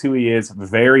he is who he is.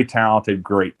 Very talented,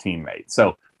 great teammate.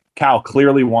 So Cal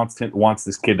clearly wants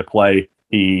this kid to play.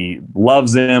 He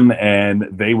loves him, and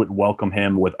they would welcome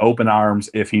him with open arms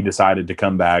if he decided to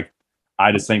come back.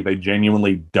 I just think they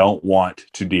genuinely don't want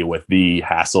to deal with the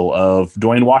hassle of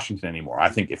Dwayne Washington anymore. I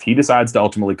think if he decides to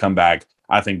ultimately come back,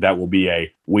 I think that will be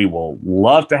we will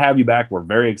love to have you back. We're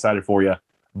very excited for you,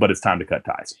 but it's time to cut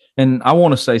ties. And I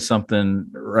want to say something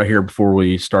right here before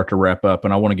we start to wrap up,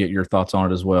 and I want to get your thoughts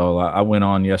on it as well. I went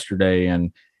on yesterday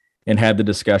and had the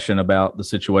discussion about the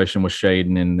situation with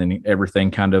Shaedon and then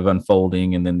everything kind of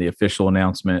unfolding and then the official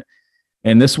announcement.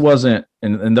 And this wasn't,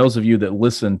 and those of you that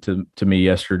listened to me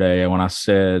yesterday, when I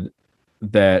said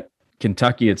that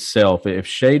Kentucky itself, if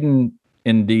Shaedon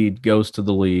indeed goes to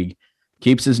the league,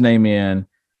 keeps his name in,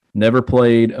 never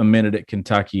played a minute at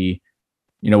Kentucky,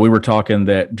 we were talking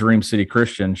that Dream City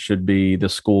Christian should be the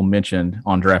school mentioned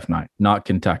on draft night, not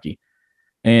Kentucky.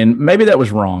 And maybe that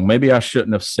was wrong. Maybe I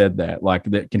shouldn't have said that, like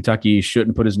that Kentucky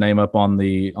shouldn't put his name up on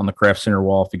the Kraft Center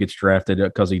wall if he gets drafted,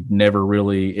 because he never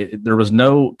really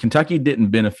Kentucky didn't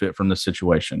benefit from the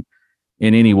situation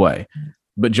in any way.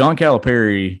 But John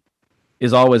Calipari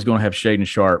is always going to have Shaedon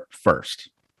Sharpe first.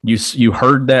 You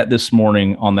heard that this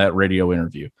morning on that radio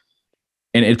interview.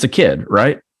 And it's a kid,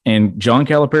 right? And John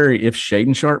Calipari, if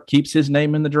Shaedon Sharpe keeps his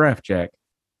name in the draft, Jack,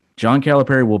 John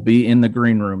Calipari will be in the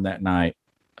green room that night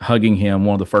hugging him,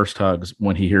 one of the first hugs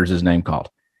when he hears his name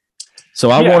called. So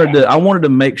I wanted to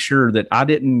make sure that I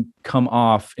didn't come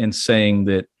off in saying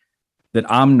that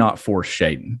I'm not for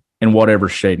Shaedon and whatever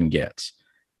Shaedon gets.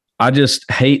 I just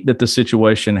hate that the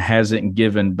situation hasn't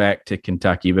given back to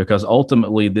Kentucky, because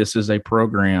ultimately this is a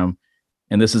program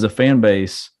and this is a fan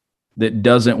base that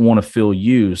doesn't want to feel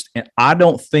used. And I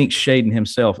don't think Shaedon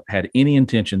himself had any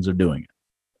intentions of doing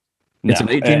it. It's an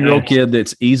 18-year-old kid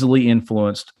that's easily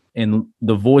influenced, and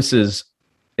the voices,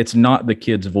 it's not the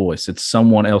kid's voice. It's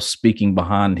someone else speaking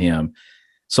behind him.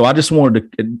 So I just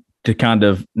wanted to kind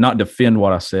of not defend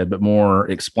what I said, but more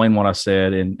explain what I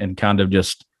said and kind of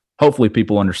just hopefully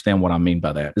people understand what I mean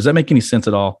by that. Does that make any sense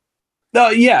at all? No,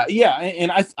 yeah.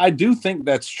 And I do think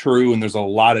that's true. And there's a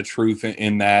lot of truth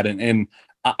in that. And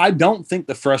I don't think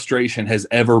the frustration has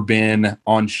ever been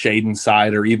on Shaedon's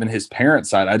side or even his parents'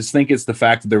 side. I just think it's the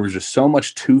fact that there was just so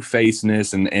much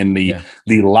two-facedness and the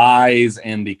lies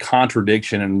and the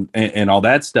contradiction and all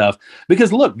that stuff.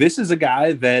 Because look, this is a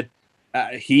guy that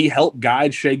he helped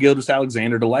guide Shai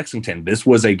Gilgeous-Alexander to Lexington. This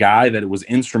was a guy that was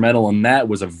instrumental in that,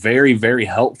 was a very, very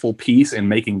helpful piece in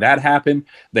making that happen.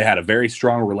 They had a very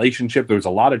strong relationship. There was a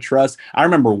lot of trust. I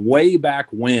remember way back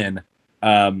when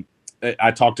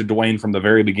I talked to Dwayne from the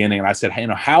very beginning, and I said, hey,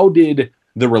 how did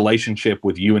the relationship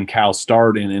with you and Cal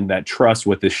start in that trust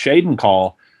with this Shaedon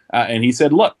call? And he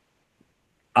said, look,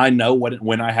 I know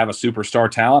when I have a superstar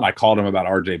talent. I called him about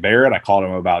RJ Barrett. I called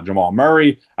him about Jamal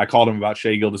Murray. I called him about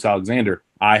Shai Gilgeous-Alexander.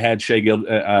 I had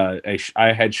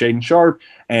Shaedon Sharpe,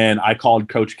 and I called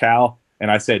Coach Cal, and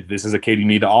I said, this is a kid you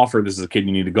need to offer. This is a kid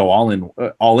you need to go all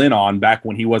in on, back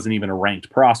when he wasn't even a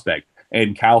ranked prospect.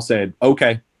 And Cal said,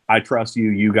 okay, I trust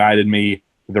you. You guided me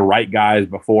the right guys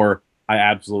before. I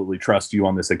absolutely trust you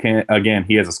on this. Again,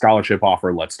 he has a scholarship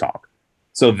offer. Let's talk.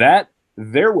 So that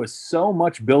there was so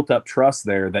much built up trust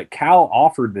there that Cal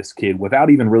offered this kid without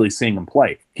even really seeing him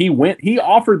play. He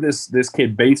offered this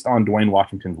kid based on Dwayne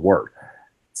Washington's word.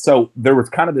 So there was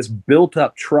kind of this built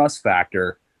up trust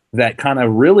factor that kind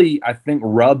of really, I think,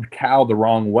 rubbed Cal the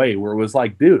wrong way, where it was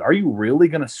like, dude, are you really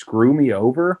going to screw me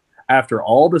over after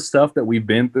all the stuff that we've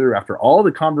been through, after all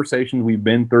the conversations we've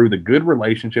been through, the good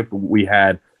relationship we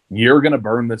had? You're going to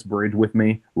burn this bridge with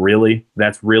me? Really?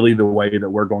 That's really the way that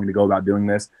we're going to go about doing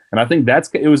this? And I think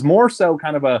it was more so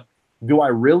kind of a, do I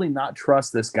really not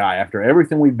trust this guy after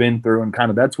everything we've been through? And kind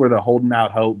of that's where the holding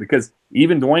out hope, because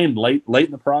even Dwayne late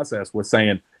in the process was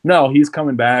saying, no, he's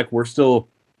coming back. We're still,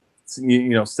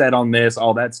 set on this,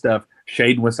 all that stuff.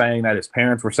 Shaedon was saying that. His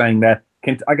parents were saying that.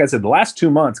 Like I said, the last 2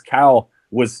 months, Cal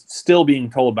was still being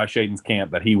told by Shaedon's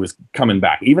camp that he was coming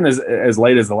back, even as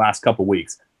late as the last couple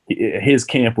weeks. His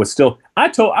camp was still.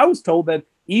 I was told that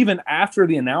even after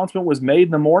the announcement was made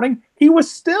in the morning, he was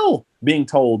still being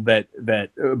told that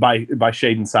by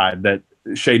Shaedon's side that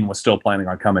Shaedon was still planning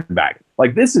on coming back.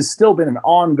 Like, this has still been an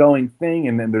ongoing thing,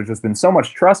 and then there's just been so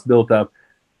much trust built up.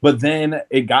 But then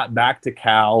it got back to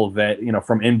Cal that,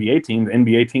 from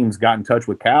NBA teams got in touch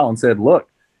with Cal and said, look,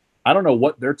 I don't know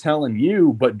what they're telling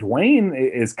you, but Dwayne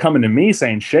is coming to me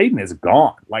saying Shaedon is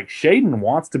gone. Like, Shaedon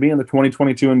wants to be in the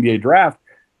 2022 NBA draft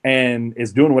and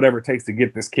is doing whatever it takes to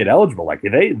get this kid eligible. Like,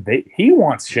 he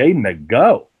wants Shaedon to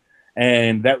go.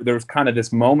 And that there was kind of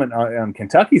this moment on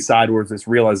Kentucky's side where it's this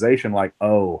realization, like,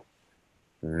 oh,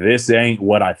 this ain't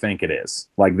what I think it is.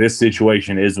 Like, this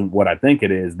situation isn't what I think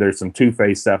it is. There's some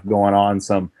two-faced stuff going on.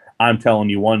 Some I'm telling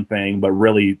you one thing, but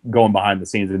really going behind the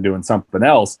scenes and doing something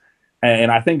else.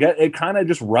 And I think it kind of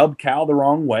just rubbed Cal the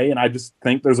wrong way. And I just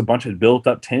think there's a bunch of built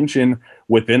up tension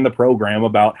within the program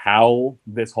about how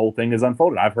this whole thing is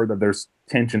unfolded. I've heard that there's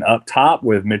tension up top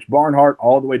with Mitch Barnhart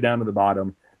all the way down to the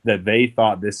bottom, that they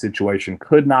thought this situation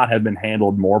could not have been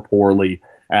handled more poorly.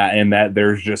 And that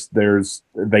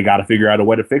they got to figure out a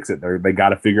way to fix it. They got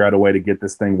to figure out a way to get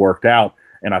this thing worked out.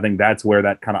 And I think that's where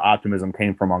that kind of optimism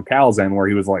came from on Cal's end, where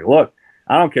he was like, look,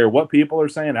 I don't care what people are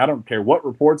saying. I don't care what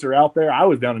reports are out there. I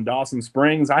was down in Dawson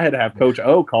Springs. I had to have Coach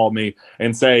O call me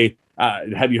and say,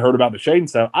 have you heard about the Shaedon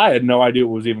stuff? I had no idea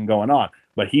what was even going on.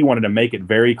 But he wanted to make it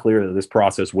very clear that this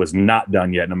process was not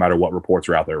done yet, no matter what reports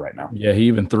are out there right now. Yeah, he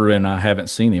even threw in, I haven't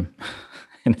seen him.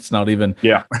 And it's not even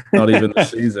not even the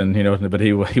season, but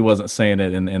he wasn't saying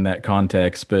it in that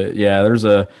context. But yeah,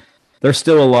 there's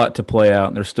still a lot to play out,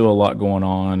 and there's still a lot going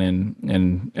on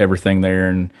and everything there.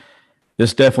 And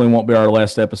this definitely won't be our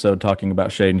last episode talking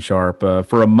about Shaedon Sharpe.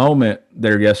 For a moment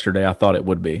there yesterday, I thought it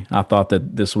would be. I thought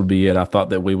that this would be it. I thought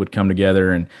that we would come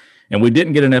together, and we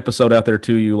didn't get an episode out there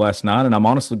to you last night, and I'm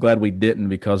honestly glad we didn't,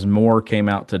 because more came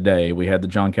out today. We had the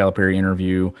John Calipari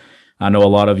interview. I know a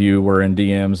lot of you were in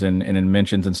DMs and in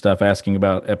mentions and stuff asking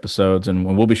about episodes,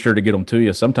 and we'll be sure to get them to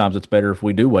you. Sometimes it's better if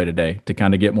we do wait a day to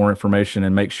kind of get more information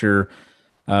and make sure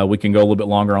we can go a little bit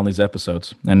longer on these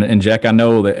episodes. And Jack, I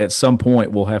know that at some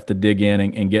point we'll have to dig in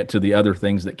and get to the other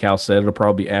things that Cal said. It'll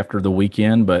probably be after the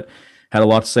weekend, but had a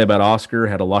lot to say about Oscar,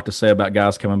 had a lot to say about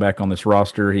guys coming back on this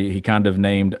roster. He kind of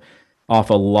named off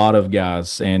a lot of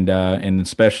guys, and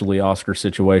especially Oscar's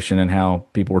situation and how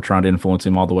people were trying to influence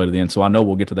him all the way to the end. So I know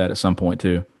we'll get to that at some point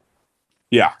too.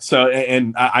 Yeah. So,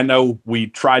 and I know we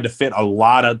tried to fit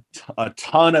a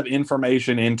ton of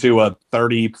information into a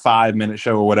 35-minute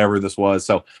show or whatever this was.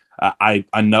 So I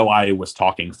know I was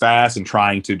talking fast and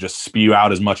trying to just spew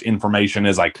out as much information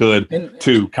as I could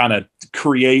to kind of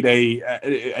create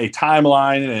a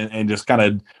timeline and just kind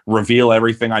of reveal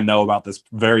everything I know about this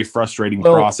very frustrating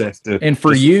process. And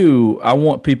for you, I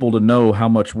want people to know how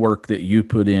much work that you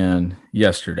put in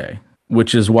yesterday.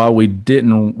 which is why we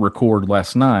didn't record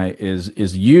last night, is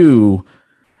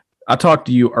I talked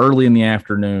to you early in the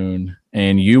afternoon,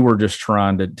 and you were just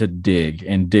trying to dig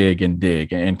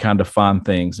and kind of find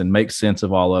things and make sense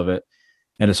of all of it.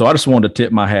 And so I just wanted to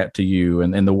tip my hat to you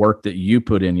and the work that you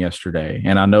put in yesterday.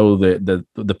 And I know that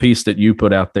the piece that you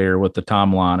put out there with the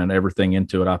timeline and everything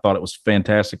into it, I thought it was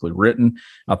fantastically written.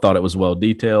 I thought it was well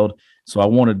detailed. So I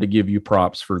wanted to give you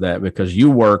props for that, because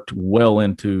you worked well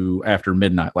into after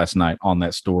midnight last night on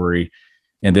that story.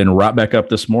 And then right back up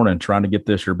this morning trying to get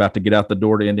this. You're about to get out the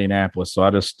door to Indianapolis. So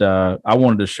I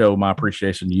wanted to show my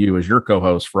appreciation to you as your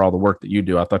co-host for all the work that you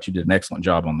do. I thought you did an excellent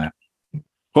job on that.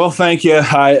 Well, thank you.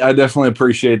 I definitely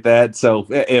appreciate that. So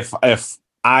if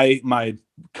my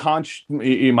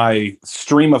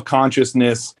stream of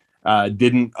consciousness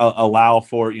didn't allow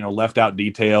for, left out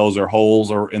details or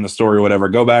holes or in the story or whatever,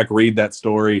 go back, read that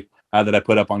story that I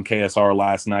put up on KSR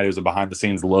last night. It was a behind the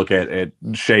scenes look at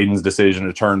Shaedon's decision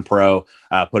to turn pro.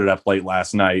 Put it up late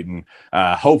last night, and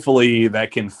hopefully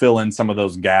that can fill in some of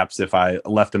those gaps if I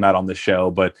left them out on the show.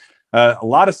 But a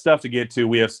lot of stuff to get to.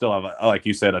 We still have, like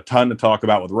you said, a ton to talk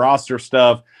about with roster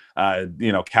stuff.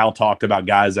 Cal talked about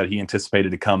guys that he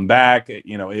anticipated to come back.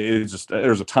 It's just,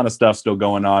 there's a ton of stuff still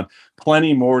going on.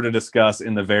 Plenty more to discuss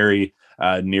in the very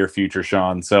near future,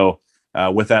 Sean. So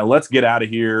with that, let's get out of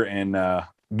here and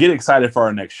get excited for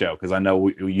our next show, because I know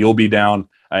you'll be down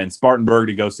in Spartanburg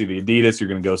to go see the Adidas. You're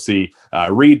going to go see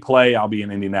Reed play. I'll be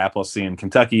in Indianapolis seeing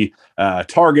Kentucky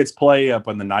Targets play up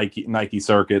on the Nike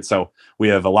circuit. So we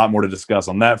have a lot more to discuss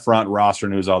on that front, roster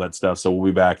news, all that stuff. So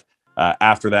we'll be back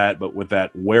after that. But with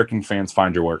that, where can fans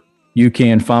find your work? You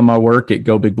can find my work at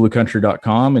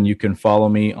gobigbluecountry.com, and you can follow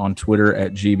me on Twitter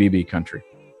at GBBCountry.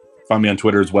 Find me on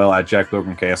Twitter as well at Jack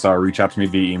Pilgrim KSR. Reach out to me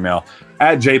via email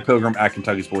at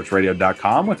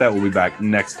jpilgrim@KentuckySportsRadio.com. With that, we'll be back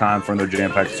next time for another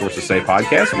Jam-Packed Sources Say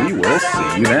podcast. We will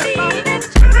see you then.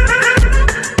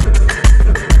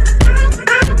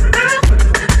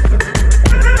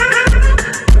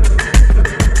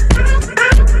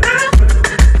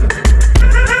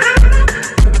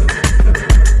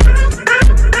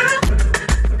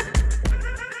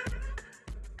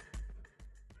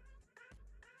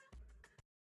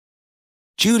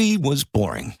 Judy was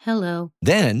boring. Hello.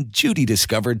 Then Judy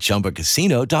discovered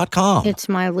ChumbaCasino.com. It's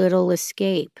my little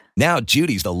escape. Now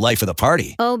Judy's the life of the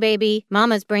party. Oh, baby,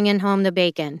 mama's bringing home the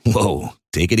bacon. Whoa,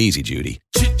 take it easy, Judy.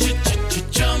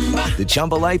 The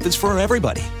Chumba life is for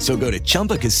everybody. So go to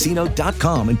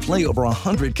ChumbaCasino.com and play over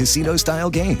 100 casino-style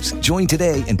games. Join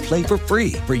today and play for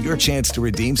free for your chance to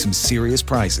redeem some serious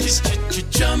prizes.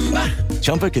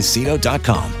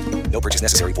 ChumbaCasino.com. No purchase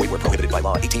necessary. Void where prohibited by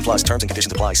law. 18+ terms and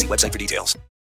conditions apply. See website for details.